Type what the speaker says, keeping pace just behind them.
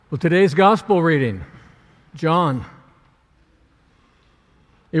Well, today's gospel reading, John.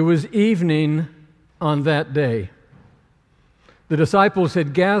 It was evening on that day. The disciples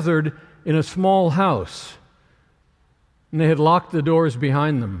had gathered in a small house, and they had locked the doors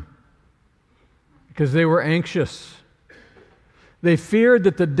behind them because they were anxious. They feared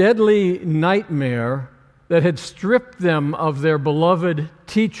that the deadly nightmare that had stripped them of their beloved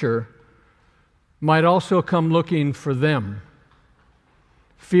teacher might also come looking for them.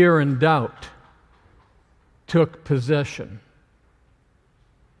 Fear and doubt took possession.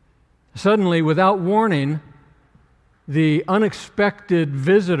 Suddenly, without warning, the unexpected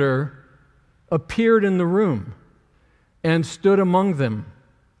visitor appeared in the room and stood among them.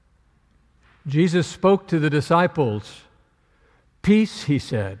 Jesus spoke to the disciples. "Peace," he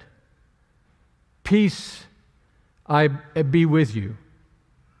said. "Peace I be with you."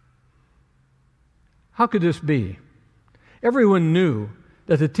 How could this be? Everyone knew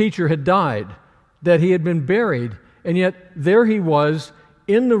that the teacher had died, that he had been buried, and yet there he was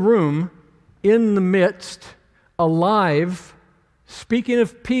in the room, in the midst, alive, speaking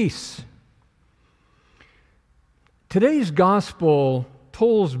of peace. Today's gospel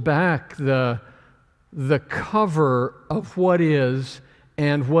pulls back the cover of what is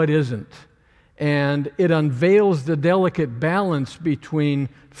and what isn't, and it unveils the delicate balance between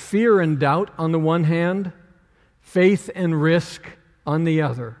fear and doubt on the one hand, faith and risk on the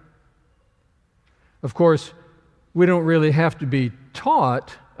other. Of course, we don't really have to be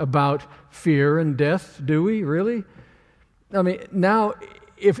taught about fear and death, do we, really? I mean, now,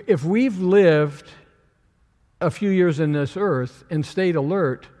 if we've lived a few years in this earth and stayed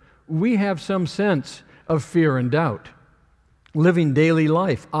alert, we have some sense of fear and doubt. Living daily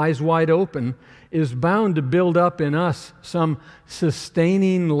life, eyes wide open, is bound to build up in us some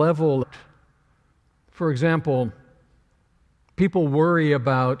sustaining level. For example, people worry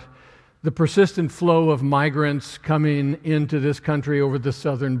about the persistent flow of migrants coming into this country over the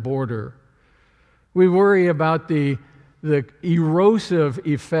southern border. We worry about the erosive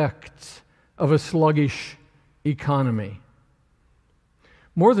effects of a sluggish economy.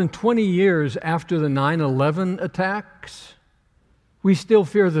 More than 20 years after the 9/11 attacks, we still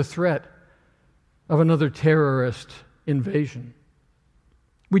fear the threat of another terrorist invasion.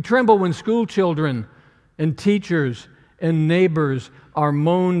 We tremble when school children and teachers and neighbors are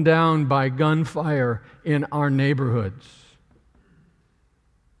mown down by gunfire in our neighborhoods.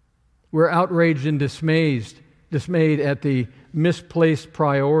 We're outraged and dismayed at the misplaced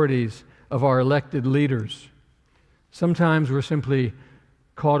priorities of our elected leaders. Sometimes we're simply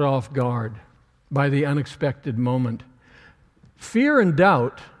caught off guard by the unexpected moment. Fear and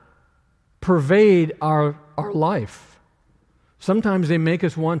doubt pervade our life. Sometimes they make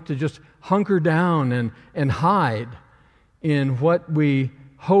us want to just hunker down and hide in what we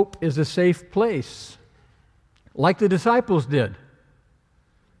hope is a safe place, like the disciples did.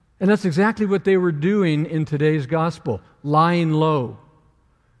 And that's exactly what they were doing in today's gospel, lying low,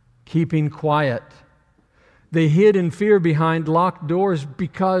 keeping quiet. They hid in fear behind locked doors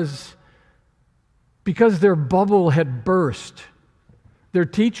because their bubble had burst. Their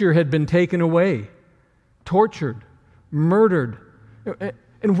teacher had been taken away, tortured, murdered.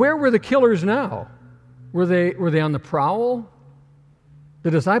 And where were the killers now? Were they on the prowl?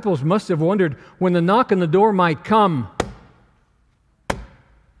 The disciples must have wondered when the knock on the door might come.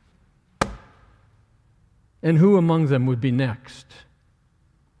 And who among them would be next?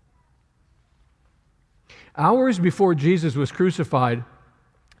 Hours before Jesus was crucified,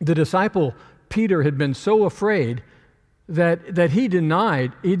 the disciple Peter had been so afraid that he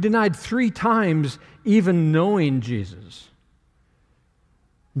denied 3 times even knowing Jesus.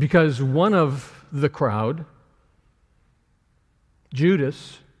 Because one of the crowd,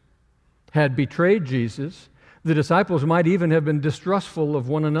 Judas, had betrayed Jesus. The disciples might even have been distrustful of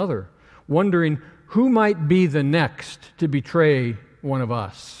one another, wondering who might be the next to betray one of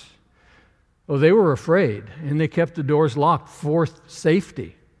us. Well, they were afraid, and they kept the doors locked for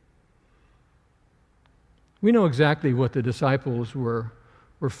safety. We know exactly what the disciples were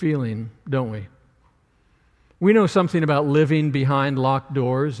feeling, don't we? We know something about living behind locked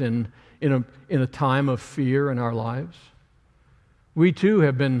doors in a time of fear in our lives. We too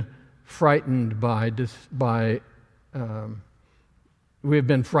have been frightened we have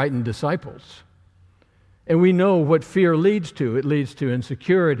been frightened disciples. And we know what fear leads to. It leads to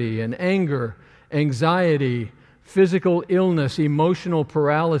insecurity and anger, anxiety, physical illness, emotional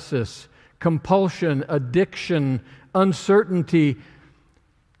paralysis, compulsion, addiction, uncertainty,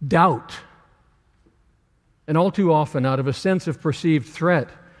 doubt. And all too often, out of a sense of perceived threat,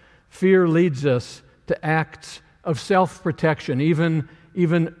 fear leads us to acts of self-protection, even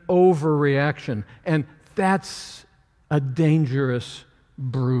overreaction. And that's a dangerous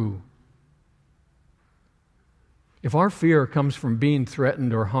brew. If our fear comes from being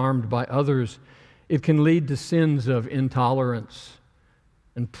threatened or harmed by others, it can lead to sins of intolerance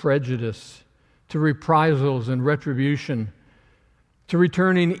and prejudice, to reprisals and retribution, to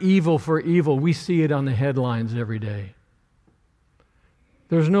returning evil for evil. We see it on the headlines every day.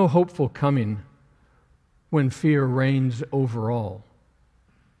 There's no hopeful coming when fear reigns over all.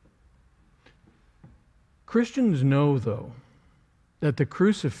 Christians know, though, that the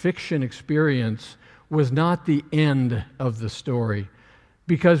crucifixion experience was not the end of the story,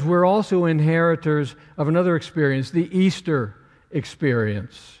 because we're also inheritors of another experience, the Easter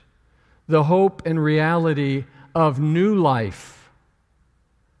experience, the hope and reality of new life,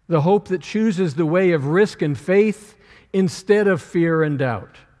 the hope that chooses the way of risk and faith instead of fear and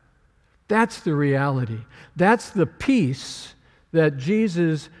doubt. That's the reality. That's the peace that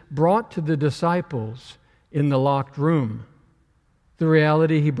Jesus brought to the disciples in the locked room, the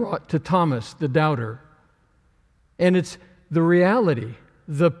reality he brought to Thomas, the doubter. And it's the reality,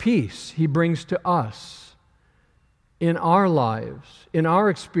 the peace he brings to us in our lives, in our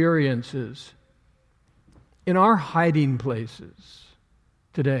experiences, in our hiding places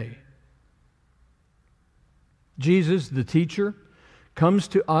today. Jesus, the teacher, comes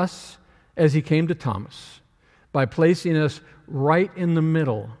to us as he came to Thomas by placing us right in the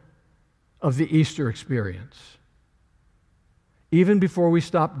middle of the Easter experience. Even before we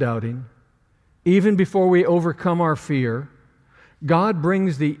stop doubting, even before we overcome our fear, God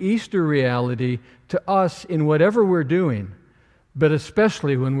brings the Easter reality to us in whatever we're doing, but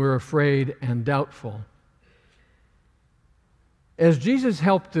especially when we're afraid and doubtful. As Jesus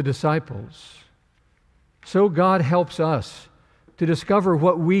helped the disciples, so God helps us to discover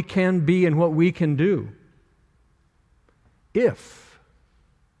what we can be and what we can do. If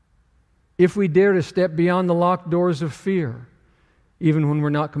we dare to step beyond the locked doors of fear, even when we're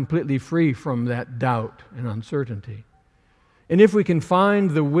not completely free from that doubt and uncertainty. And if we can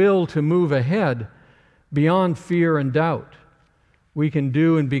find the will to move ahead beyond fear and doubt, we can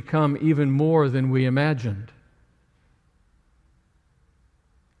do and become even more than we imagined.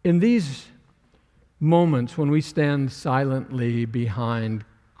 In these moments when we stand silently behind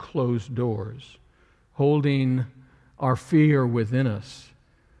closed doors, holding our fear within us,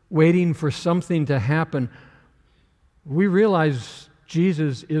 waiting for something to happen, we realize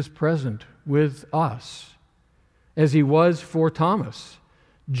Jesus is present with us, as he was for Thomas,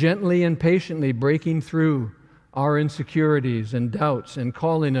 gently and patiently breaking through our insecurities and doubts and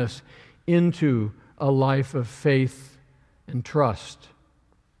calling us into a life of faith and trust.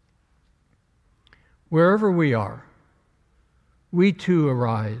 Wherever we are, we too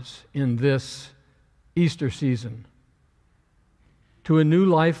arise in this Easter season to a new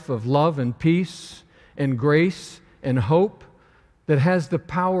life of love and peace and grace and hope that has the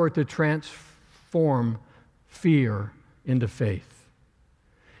power to transform fear into faith.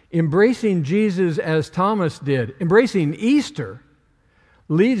 Embracing Jesus as Thomas did, embracing Easter,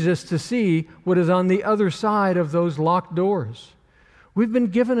 leads us to see what is on the other side of those locked doors. We've been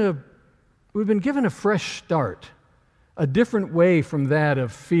given a fresh start, a different way from that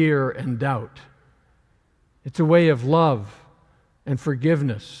of fear and doubt. It's a way of love and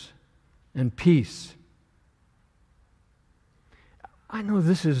forgiveness and peace. I know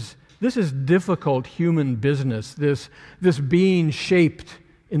this is difficult human business, this being shaped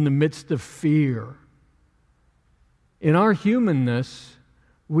in the midst of fear. In our humanness,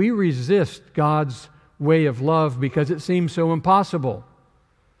 we resist God's way of love because it seems so impossible.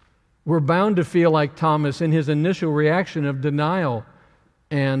 We're bound to feel like Thomas in his initial reaction of denial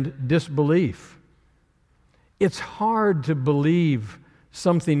and disbelief. It's hard to believe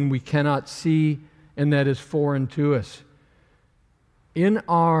something we cannot see and that is foreign to us. In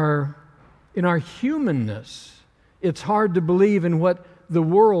our humanness, it's hard to believe in what the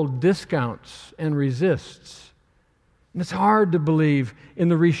world discounts and resists. And it's hard to believe in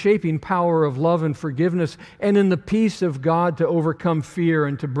the reshaping power of love and forgiveness and in the peace of God to overcome fear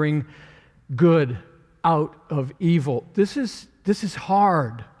and to bring good out of evil. This is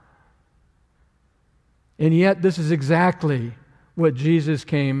hard. And yet this is exactly what Jesus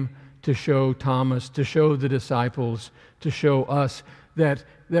came to show Thomas, to show the disciples, to show us that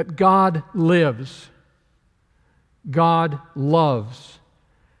God lives, God loves,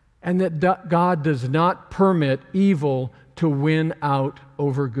 and that God does not permit evil to win out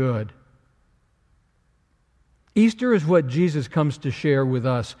over good. Easter is what Jesus comes to share with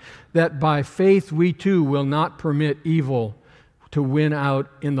us, that by faith we too will not permit evil to win out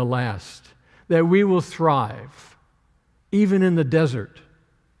in the last, that we will thrive even in the desert.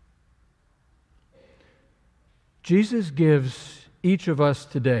 Jesus gives each of us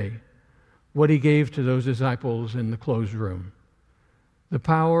today what he gave to those disciples in the closed room: the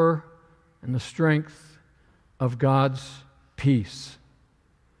power and the strength of God's peace,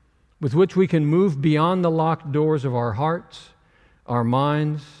 with which we can move beyond the locked doors of our hearts, our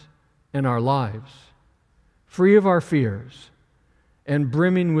minds, and our lives, free of our fears and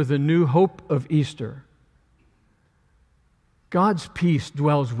brimming with the new hope of Easter. God's peace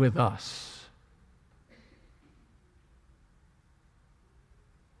dwells with us.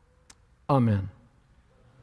 Amen.